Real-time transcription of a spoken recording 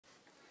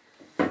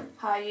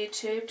Hi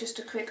YouTube, just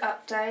a quick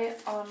update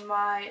on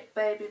my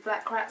baby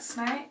black rat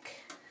snake.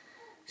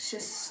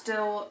 She's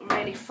still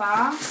really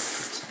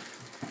fast.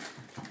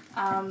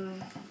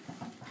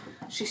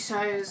 She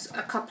shows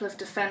a couple of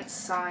defence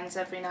signs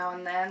every now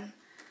and then,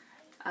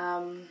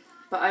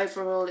 but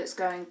overall it's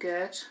going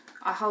good.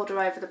 I hold her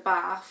over the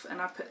bath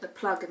and I put the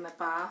plug in the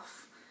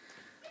bath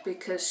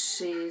because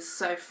she's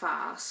so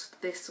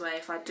fast. This way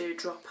if I do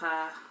drop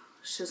her,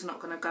 she's not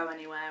going to go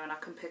anywhere and I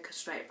can pick her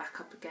straight back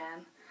up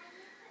again.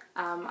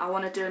 I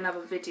want to do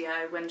another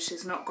video when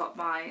she's not got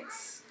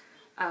mites,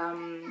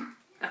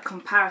 a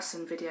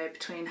comparison video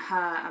between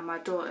her and my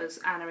daughter's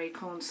Annery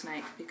corn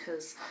snake,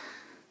 because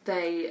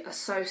they are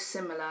so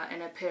similar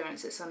in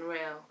appearance, it's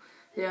unreal.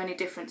 The only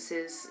difference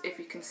is, if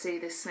you can see,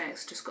 this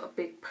snake's just got a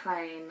big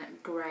plain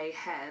grey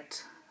head,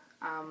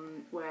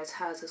 whereas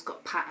hers has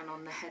got pattern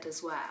on the head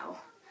as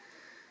well.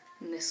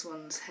 And this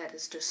one's head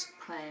is just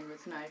plain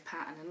with no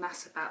pattern, and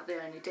that's about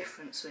the only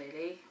difference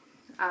really.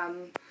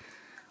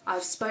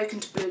 I've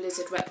spoken to Blue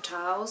Lizard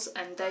Reptiles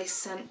and they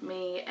sent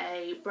me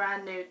a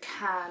brand new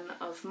can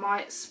of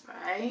mite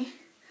spray.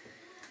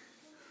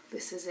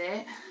 This is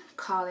it,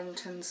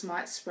 Carlington's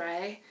mite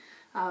spray.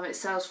 It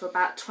sells for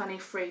about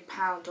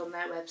 £23 on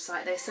their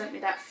website. They sent me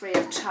that free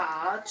of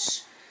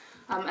charge,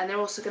 and they're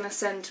also going to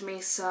send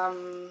me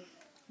some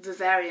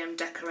vivarium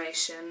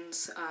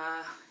decorations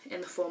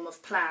in the form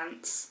of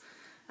plants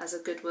as a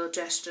goodwill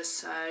gesture,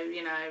 so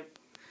you know,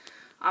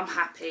 I'm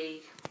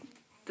happy.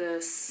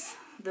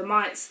 The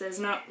mites, there's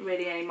not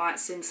really any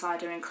mites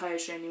inside her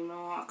enclosure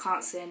anymore. I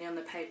can't see any on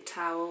the paper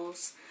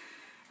towels,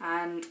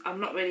 and I'm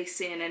not really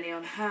seeing any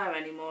on her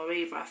anymore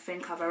either. I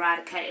think I've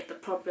eradicated the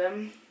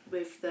problem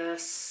with the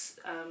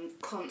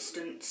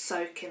constant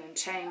soaking and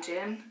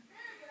changing.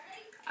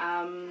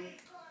 I'll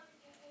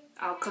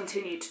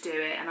continue to do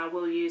it, and I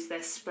will use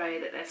their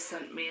spray that they've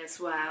sent me as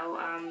well.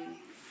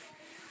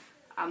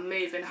 I'm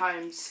moving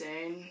home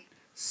soon,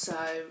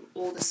 so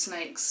all the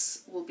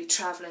snakes will be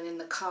travelling in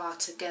the car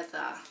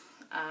together.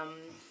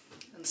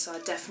 And so I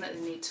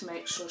definitely need to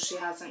make sure she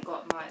hasn't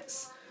got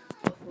mites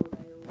before they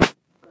all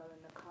go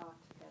in the car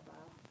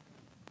together.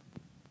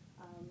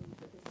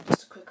 But this is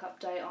just a quick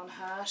update on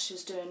her.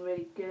 She's doing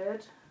really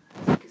good.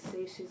 As you can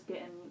see, she's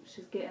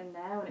getting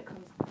there when it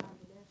comes to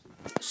handling.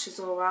 She's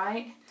all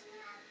right.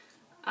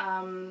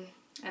 And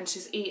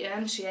she's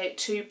eaten. She ate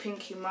 2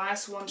 pinky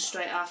mice, one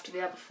straight after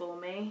the other for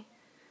me.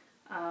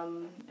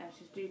 And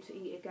she's due to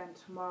eat again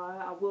tomorrow.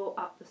 I will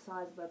up the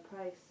size of her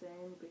prey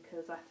soon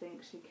because I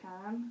think she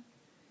can.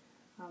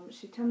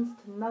 She tends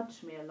to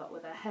nudge me a lot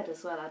with her head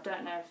as well. I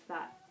don't know if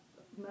that,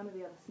 none of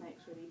the other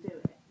snakes really do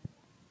it,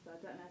 so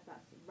I don't know if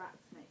that's rat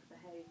snake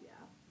behaviour,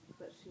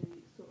 but she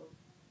sort of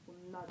will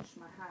nudge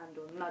my hand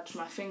or nudge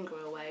my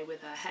finger away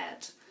with her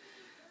head,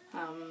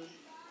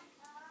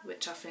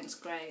 which I think is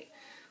great.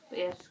 But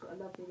yeah, she's got a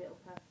lovely little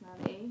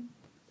personality,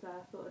 so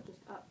I thought I'd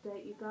just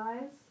update you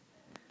guys.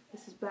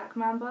 This is Black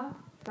Mamba.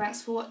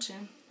 Thanks for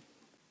watching.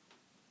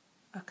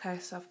 Okay,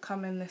 so I've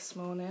come in this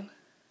morning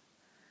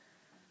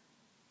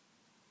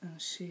and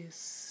she is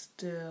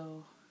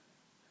still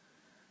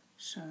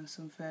showing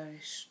some very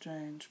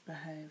strange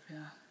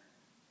behaviour.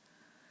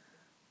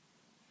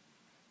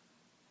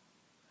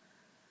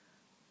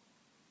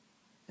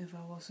 If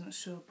I wasn't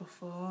sure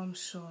before, I'm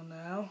sure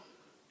now.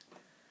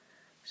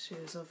 She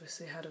has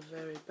obviously had a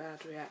very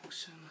bad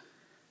reaction.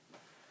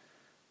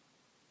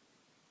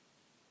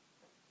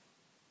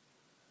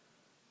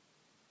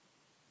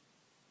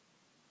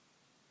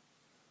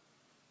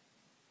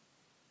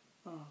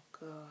 Oh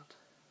God,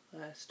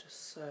 that is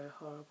just so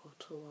horrible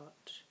to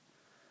watch.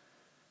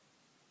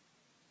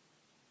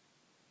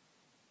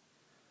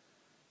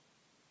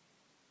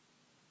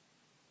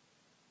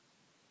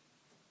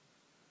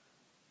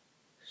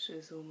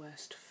 She's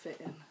almost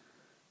fitting.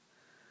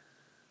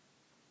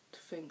 To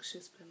think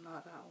she's been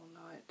like that all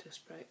night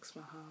just breaks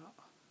my heart.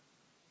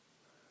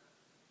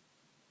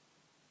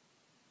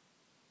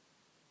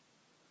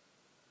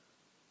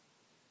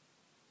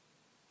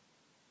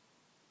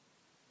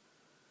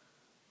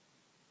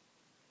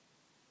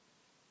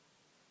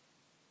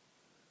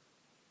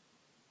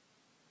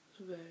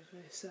 It's very,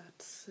 very sad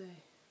to see.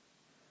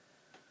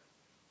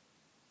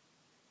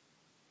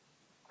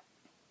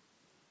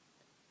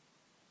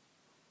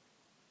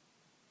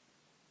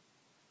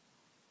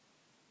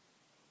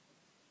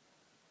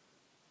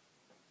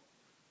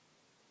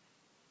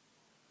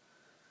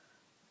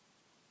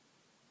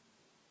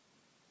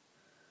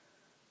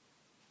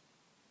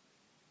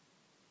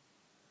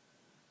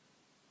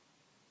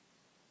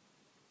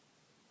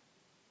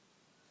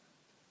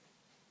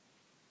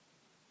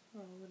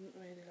 I wouldn't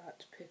really like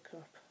to pick her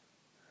up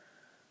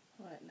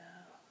right now.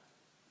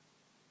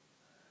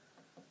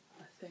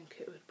 I think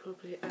it would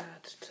probably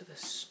add to the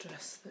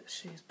stress that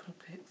she's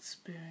probably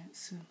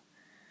experiencing.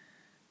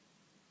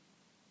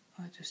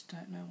 I just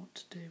don't know what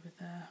to do with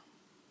her.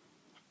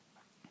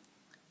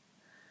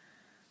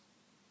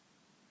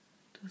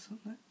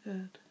 Doesn't look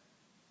good.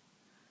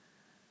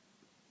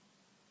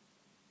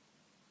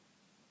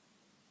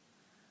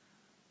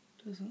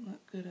 Doesn't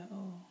look good at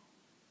all.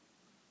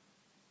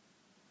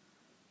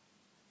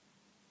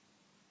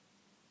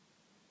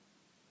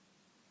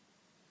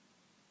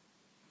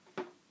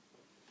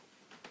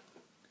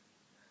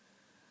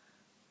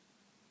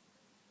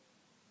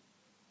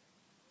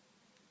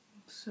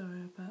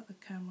 Sorry about the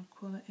camera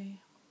quality.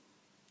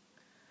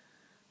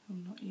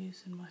 I'm not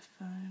using my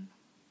phone.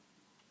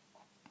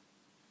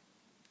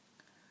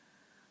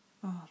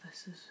 Oh,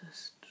 this is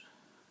just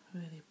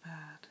really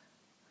bad.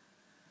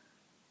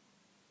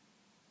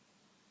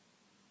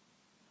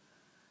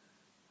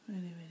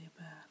 Really, really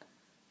bad.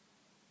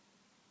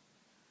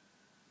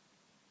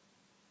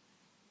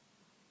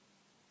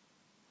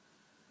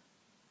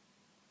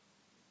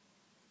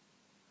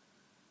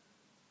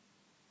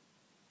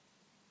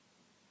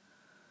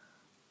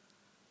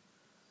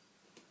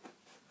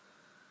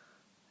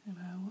 You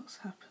know, what's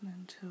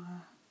happening to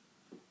her?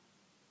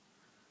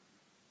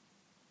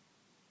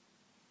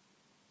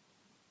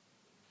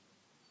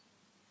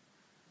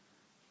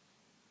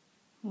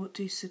 What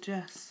do you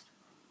suggest?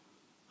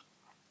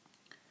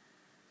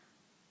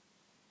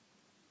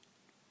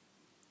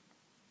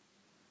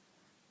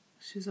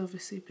 She's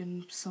obviously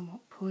been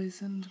somewhat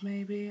poisoned,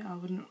 maybe. I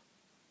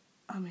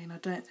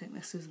don't think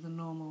this is the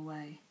normal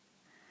way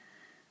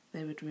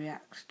they would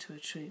react to a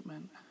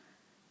treatment.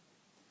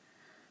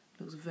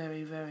 Looks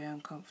very, very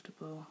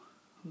uncomfortable,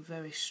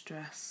 very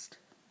stressed.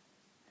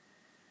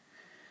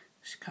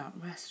 She can't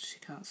rest, she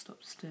can't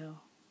stop still.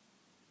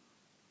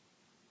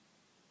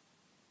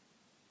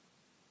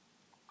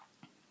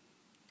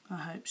 I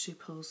hope she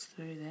pulls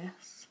through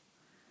this.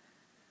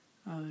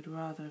 I would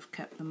rather have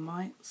kept the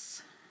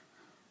mites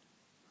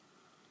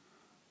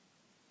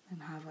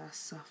than have her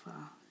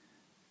suffer.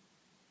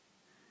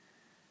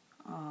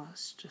 Oh,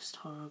 it's just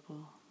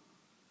horrible.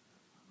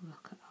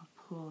 Look at her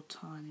poor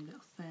tiny little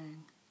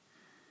thing.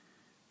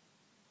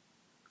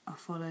 I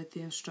followed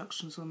the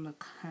instructions on the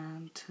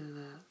can to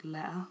the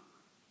letter.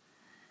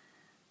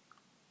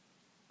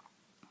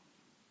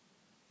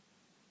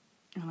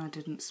 And I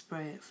didn't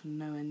spray it for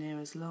nowhere near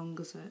as long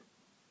as it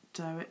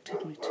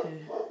directed me to,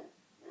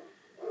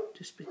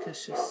 just because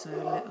she's so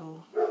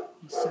little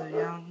and so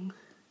young.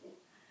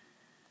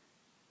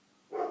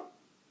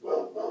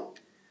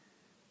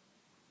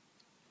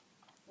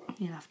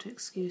 You'll have to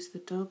excuse the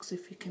dogs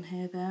if you can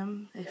hear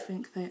them. They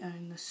think they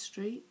own the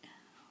street,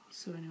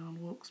 so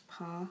anyone walks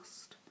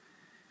past,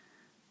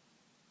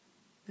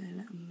 they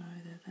let them know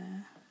they're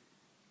there.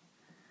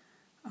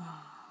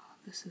 Ah,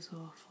 this is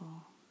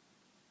awful.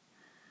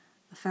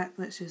 The fact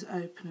that she's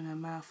opening her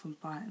mouth and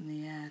biting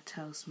the air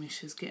tells me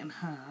she's getting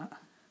hurt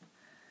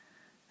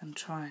and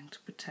trying to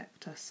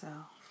protect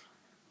herself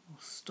or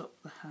stop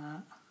the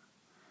hurt.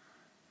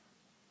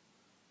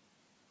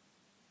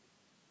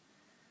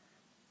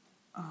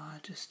 Oh, I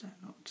just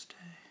don't know what to do.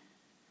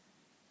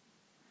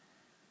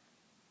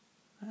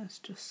 That is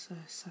just so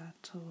sad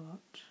to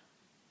watch.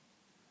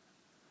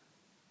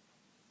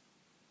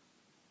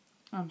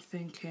 I'm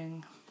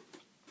thinking,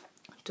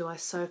 do I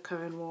soak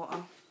her in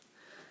water?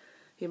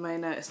 You may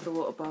notice the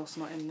water bowl's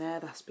not in there.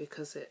 That's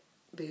because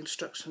the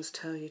instructions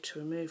tell you to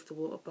remove the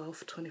water bowl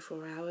for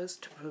 24 hours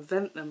to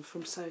prevent them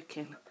from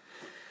soaking.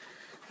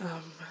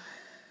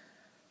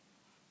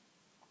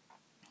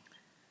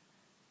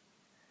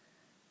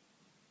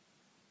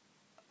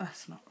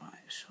 That's not right,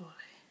 surely.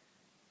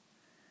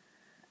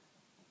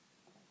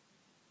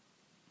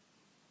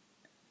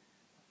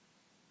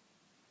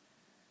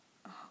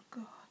 Oh,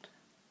 God.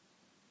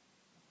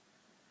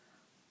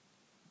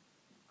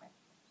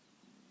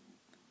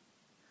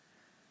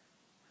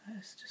 That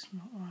is just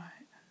not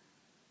right.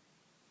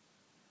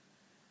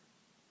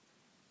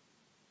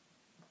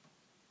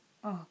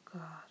 Oh,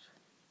 God.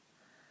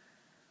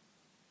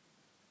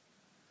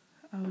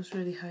 I was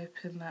really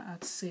hoping that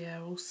I'd see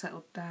her all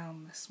settled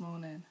down this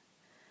morning,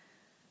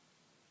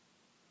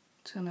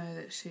 to know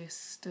that she is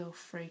still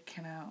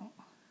freaking out.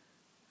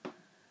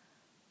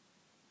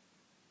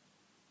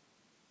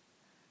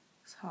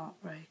 It's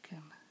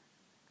heartbreaking.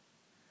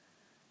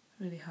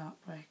 Really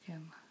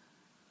heartbreaking.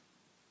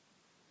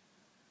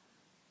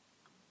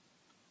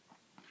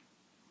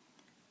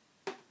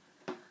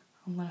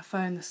 I'm going to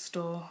phone the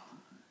store,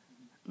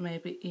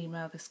 maybe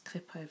email this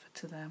clip over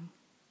to them,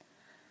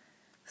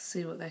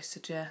 see what they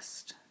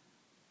suggest.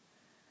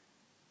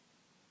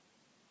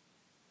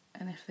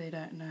 And if they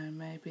don't know,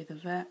 maybe the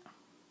vet.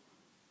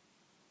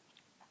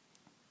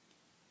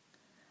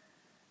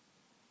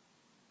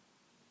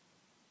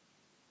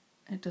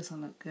 It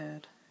doesn't look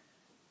good.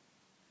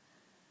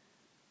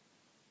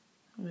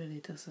 It really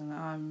doesn't.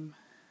 I'm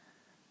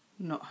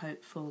not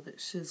hopeful that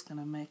she's going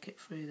to make it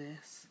through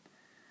this.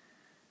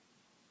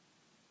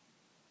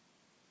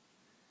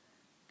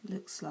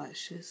 Looks like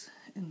she's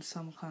in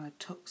some kind of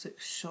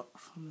toxic shock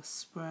from the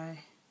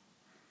spray.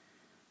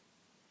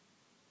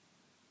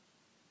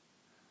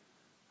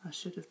 I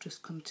should have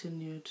just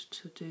continued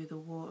to do the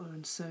water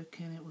and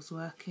soaking. It was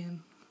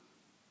working.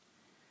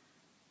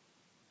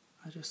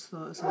 I just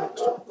thought as an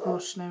extra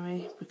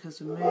precautionary, because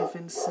we're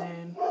moving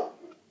soon,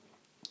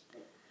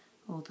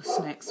 all the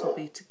snakes will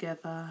be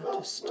together,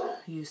 just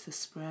use the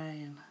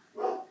spray, and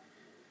I'm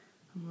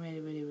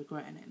really, really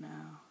regretting it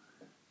now.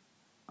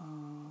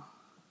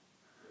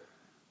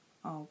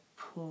 Oh,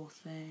 poor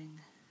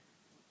thing.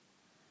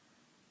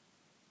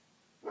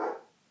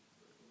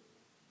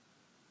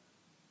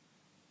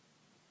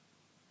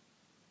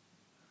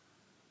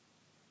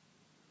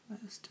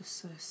 It's just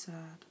so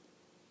sad.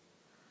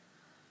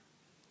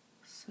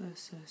 So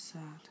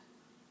sad.